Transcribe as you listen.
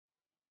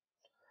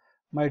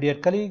My dear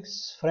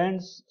colleagues,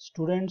 friends,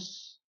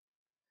 students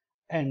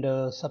and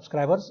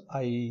subscribers,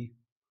 I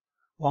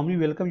warmly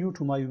welcome you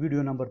to my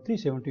video number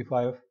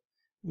 375,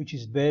 which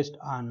is based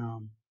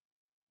on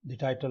the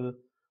title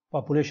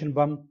Population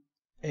Bump,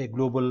 a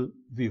Global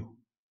View.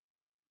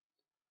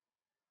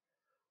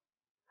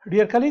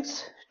 Dear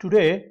colleagues,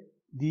 today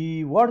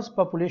the world's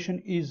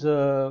population is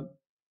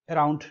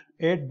around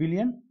 8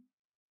 billion,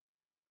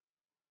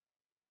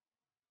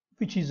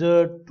 which is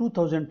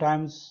 2000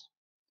 times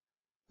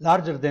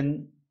larger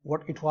than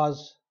what it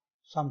was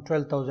some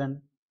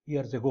 12,000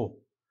 years ago.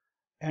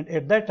 And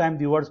at that time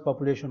the world's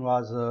population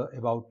was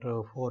about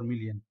 4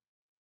 million.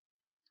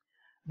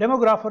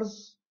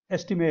 Demographers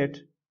estimate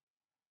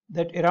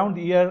that around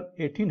the year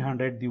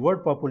 1800 the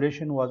world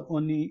population was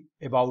only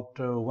about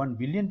 1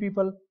 billion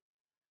people,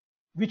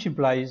 which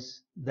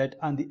implies that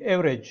on the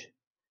average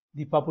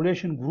the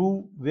population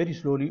grew very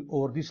slowly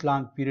over this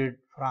long period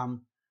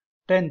from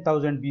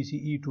 10,000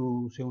 BCE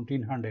to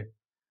 1700,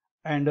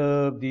 and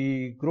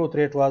the growth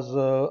rate was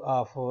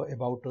of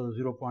about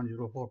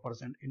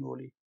 0.04%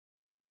 annually.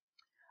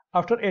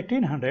 After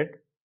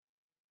 1800,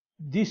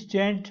 this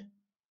changed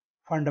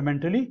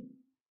fundamentally.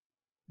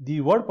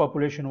 The world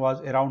population was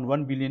around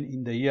 1 billion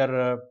in the year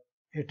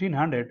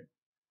 1800,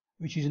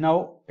 which is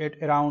now at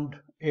around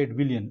 8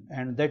 billion,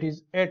 and that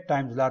is 8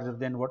 times larger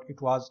than what it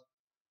was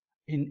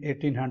in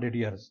 1800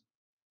 years.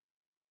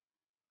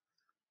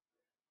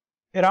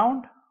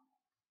 Around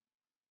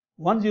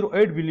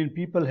 108 billion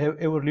people have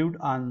ever lived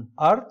on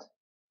Earth,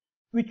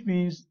 which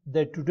means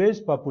that today's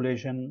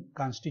population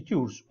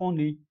constitutes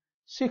only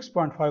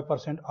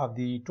 6.5% of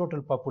the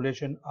total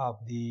population of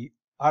the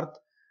Earth,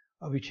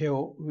 which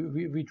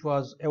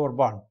was ever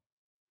born.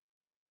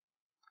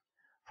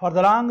 For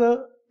the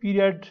longer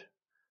period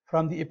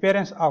from the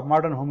appearance of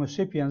modern Homo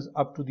sapiens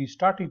up to the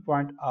starting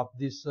point of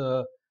this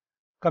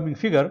coming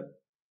figure,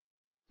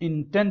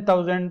 in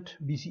 10,000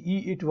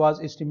 BCE, it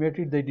was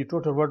estimated that the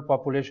total world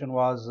population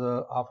was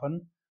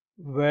often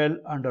well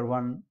under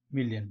 1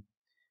 million.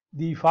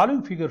 The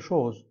following figure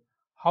shows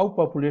how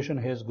population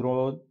has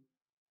grown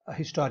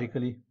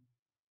historically.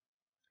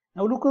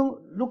 Now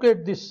look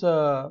at this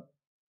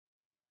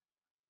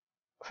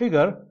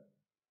figure.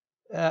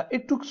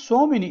 It took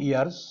so many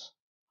years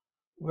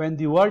when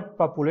the world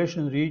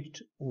population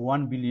reached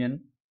 1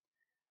 billion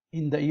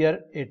in the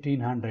year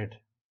 1800.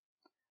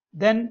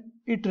 Then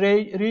it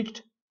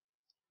reached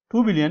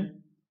 2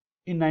 billion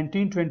in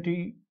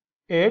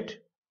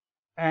 1928,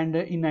 and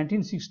in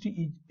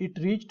 1960 it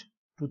reached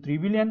to 3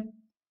 billion.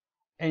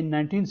 In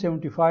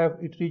 1975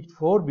 it reached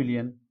 4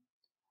 billion.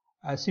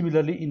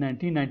 Similarly, in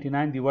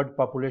 1999 the world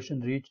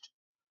population reached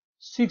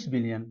 6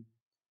 billion,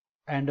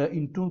 and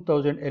in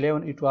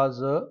 2011 it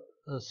was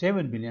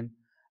 7 billion,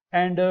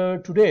 and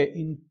today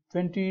in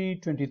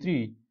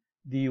 2023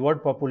 the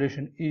world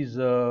population is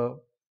a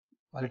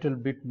little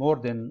bit more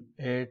than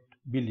 8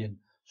 billion.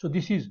 So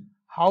this is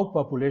how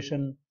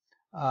population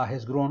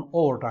has grown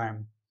over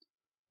time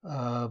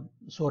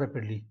so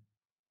rapidly.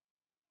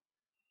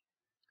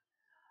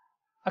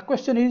 A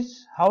question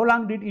is, how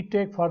long did it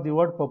take for the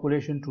world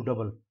population to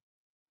double?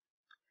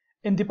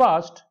 In the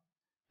past,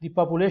 the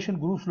population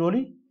grew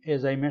slowly,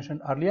 as I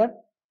mentioned earlier.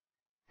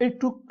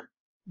 It took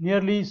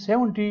nearly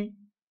 7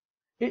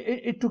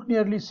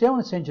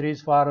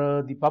 centuries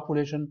for the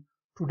population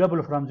to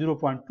double from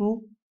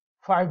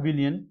 0.25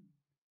 billion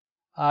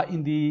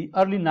in the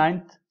early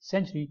 9th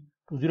century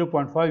to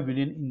 0.5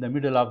 billion in the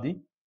middle of the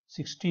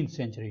 16th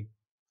century.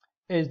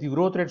 As the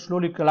growth rate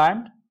slowly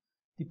climbed,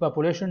 the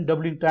population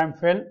doubling time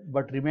fell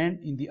but remained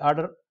in the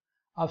order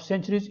of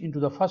centuries into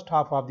the first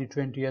half of the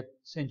 20th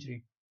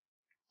century.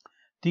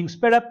 Things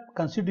sped up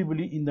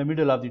considerably in the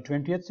middle of the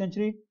 20th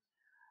century.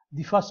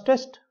 The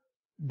fastest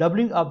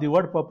doubling of the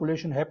world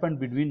population happened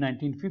between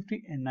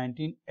 1950 and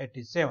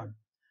 1987,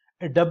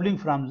 a doubling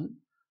from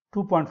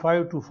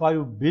 2.5 to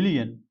 5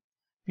 billion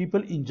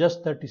people in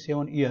just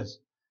 37 years.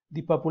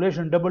 The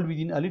population doubled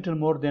within a little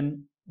more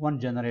than one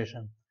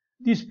generation.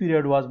 This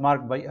period was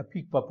marked by a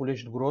peak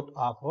population growth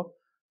of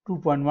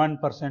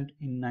 2.1%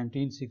 in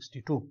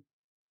 1962.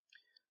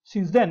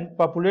 Since then,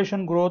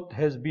 population growth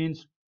has been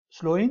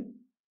slowing,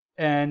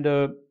 and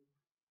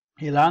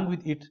along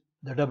with it,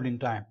 the doubling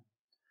time.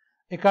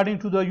 According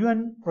to the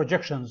UN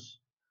projections,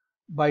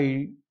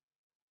 by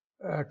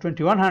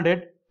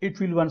 2100, it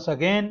will once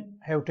again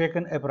have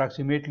taken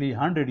approximately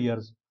 100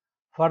 years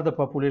for the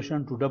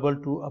population to double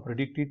to a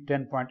predicted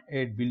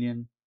 10.8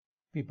 billion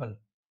people.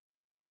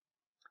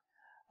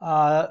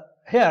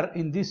 Here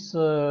in this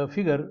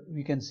figure,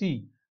 we can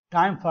see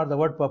time for the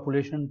world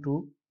population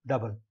to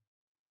double.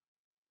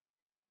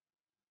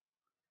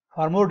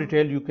 For more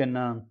detail, you can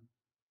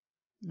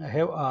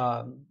have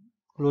a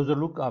closer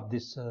look of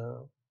this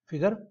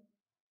figure.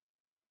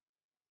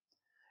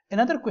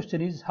 Another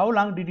question is, how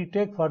long did it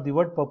take for the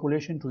world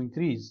population to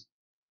increase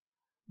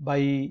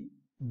by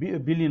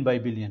billion by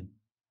billion?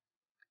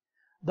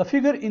 The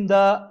figure in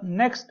the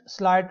next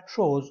slide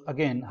shows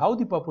again how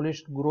the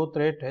population growth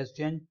rate has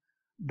changed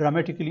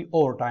dramatically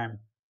over time.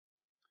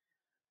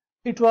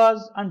 It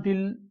was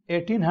until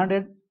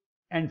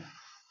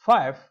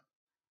 1805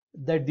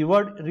 that the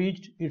world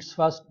reached its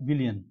first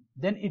billion.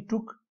 Then it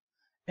took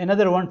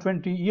another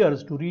 120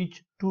 years to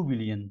reach 2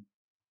 billion.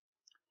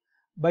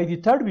 By the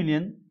third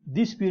billion,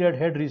 this period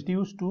had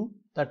reduced to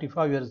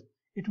 35 years.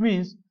 It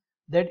means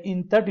that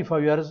in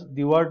 35 years,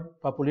 the world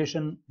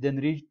population then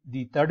reached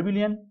the third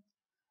billion,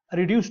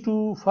 reduced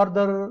to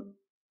further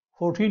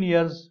 14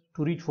 years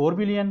to reach 4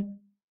 billion.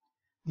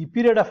 The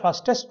period of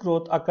fastest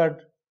growth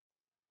occurred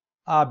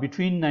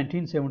between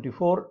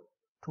 1974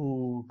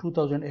 to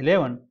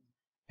 2011,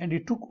 and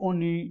it took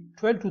only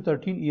 12 to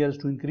 13 years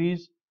to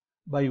increase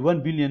by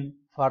 1 billion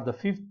for the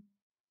 5th,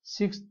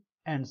 6th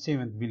and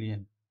 7th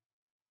billion.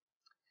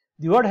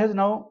 The world has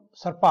now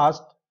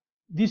surpassed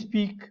this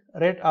peak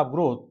rate of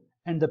growth,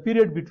 and the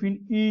period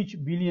between each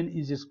billion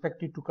is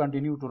expected to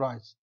continue to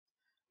rise.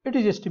 It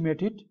is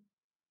estimated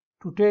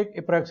to take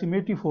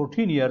approximately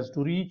 14 years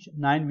to reach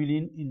 9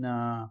 billion in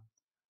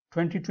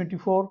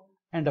 2024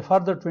 and a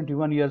further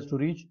 21 years to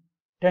reach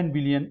 10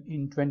 billion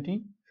in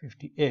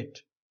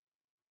 2058.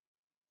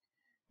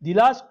 The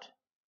last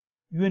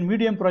UN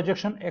medium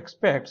projection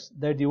expects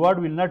that the world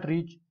will not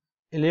reach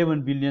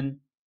 11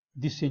 billion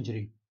this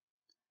century.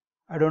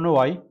 I don't know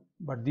why,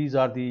 but these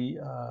are the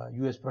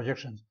US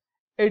projections.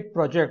 It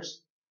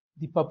projects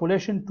the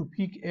population to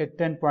peak at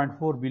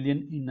 10.4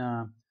 billion in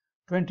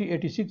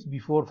 2086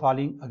 before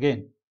falling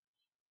again.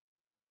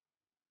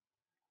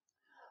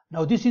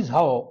 Now this is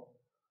how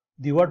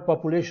the world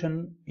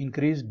population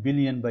increased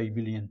billion by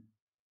billion.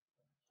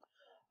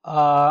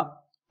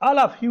 All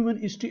of human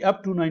history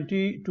up to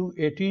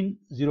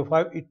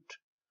 1805,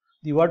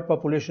 the world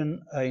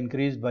population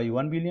increased by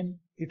 1 billion.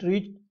 It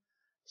reached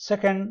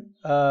second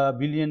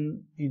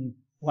billion in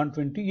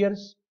 120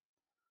 years,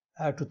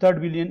 to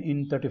third billion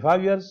in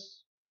 35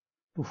 years,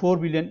 to 4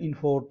 billion in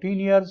 14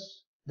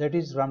 years, that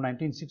is from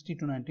 1960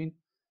 to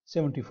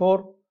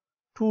 1974,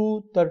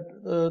 to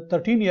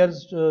 13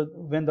 years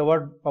when the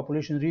world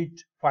population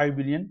reached 5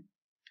 billion,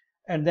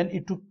 and then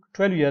it took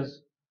 12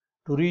 years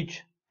to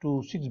reach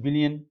to 6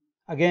 billion.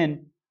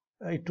 Again,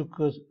 it took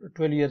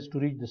 12 years to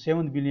reach the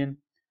 7th billion,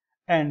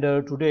 and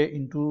today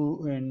in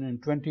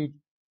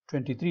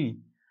 2023,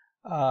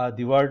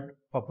 the world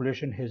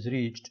population has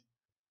reached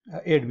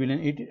 8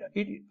 billion.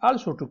 It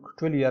also took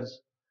 12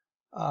 years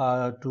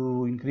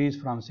to increase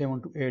from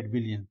 7 to 8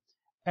 billion.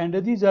 And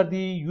these are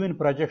the UN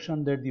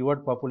projections that the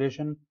world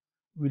population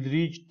will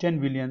reach 10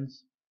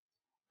 billions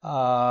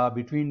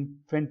between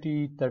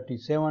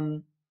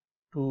 2037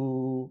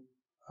 to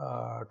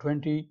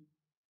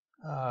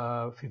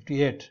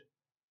 2058.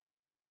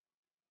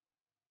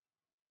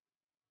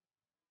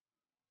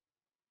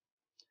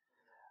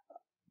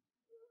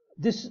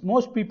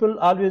 Most people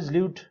always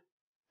lived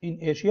in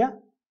Asia,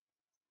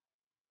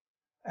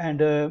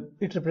 and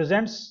it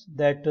represents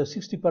that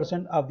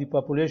 60% of the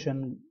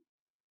population,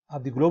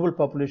 of the global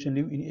population,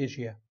 live in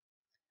Asia.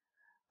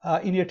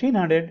 In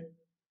 1800,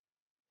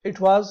 it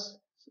was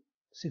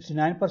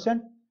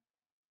 69%,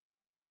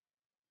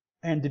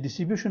 and the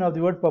distribution of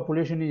the world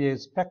population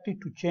is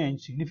expected to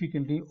change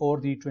significantly over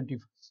the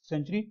 21st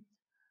century.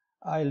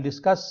 I'll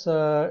discuss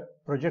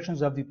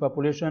projections of the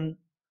population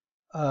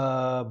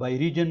by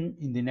region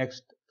in the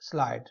next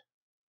slide.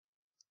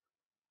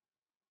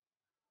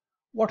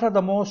 What are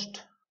the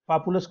most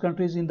populous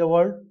countries in the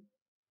world?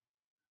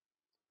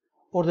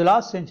 Over the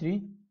last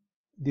century,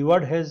 the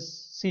world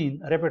has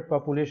seen rapid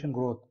population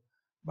growth.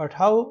 But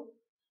how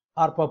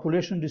are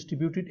population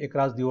distributed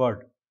across the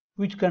world?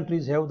 Which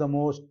countries have the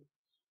most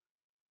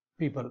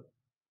people?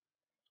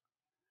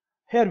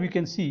 Here we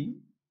can see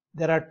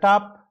there are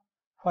top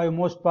 5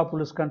 most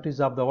populous countries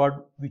of the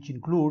world, which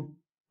include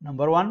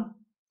number 1,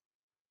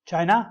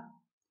 China,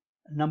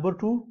 number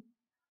 2,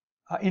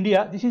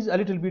 India. This is a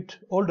little bit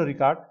older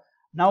record.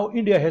 Now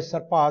India has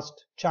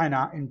surpassed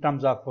China in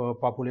terms of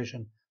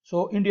population.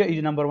 So India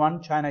is number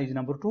 1, China is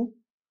number 2.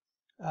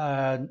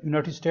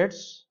 United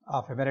States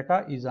of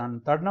America is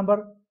on third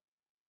number.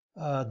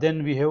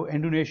 Then we have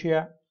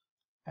Indonesia,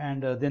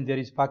 and then there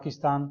is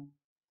Pakistan.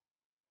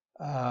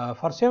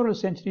 For several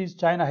centuries,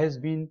 China has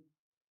been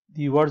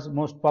the world's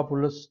most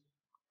populous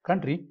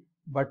country,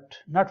 but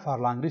not for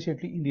long.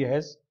 Recently, India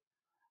has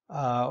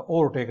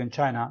overtaken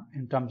China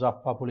in terms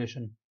of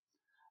population.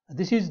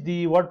 This is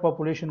the world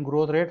population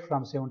growth rate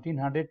from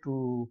 1700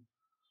 to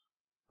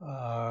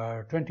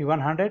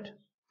 2100.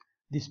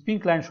 This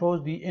pink line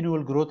shows the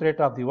annual growth rate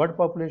of the world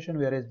population,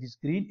 whereas this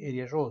green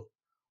area shows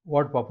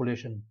world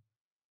population.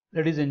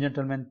 Ladies and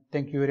gentlemen,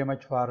 thank you very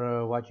much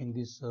for watching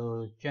this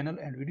channel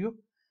and video.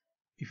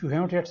 If you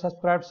haven't yet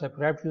subscribed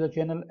to the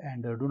channel,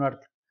 and do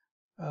not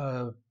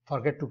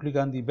forget to click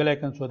on the bell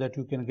icon so that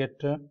you can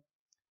get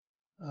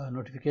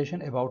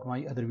notification about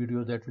my other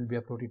videos that will be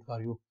uploaded for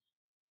you.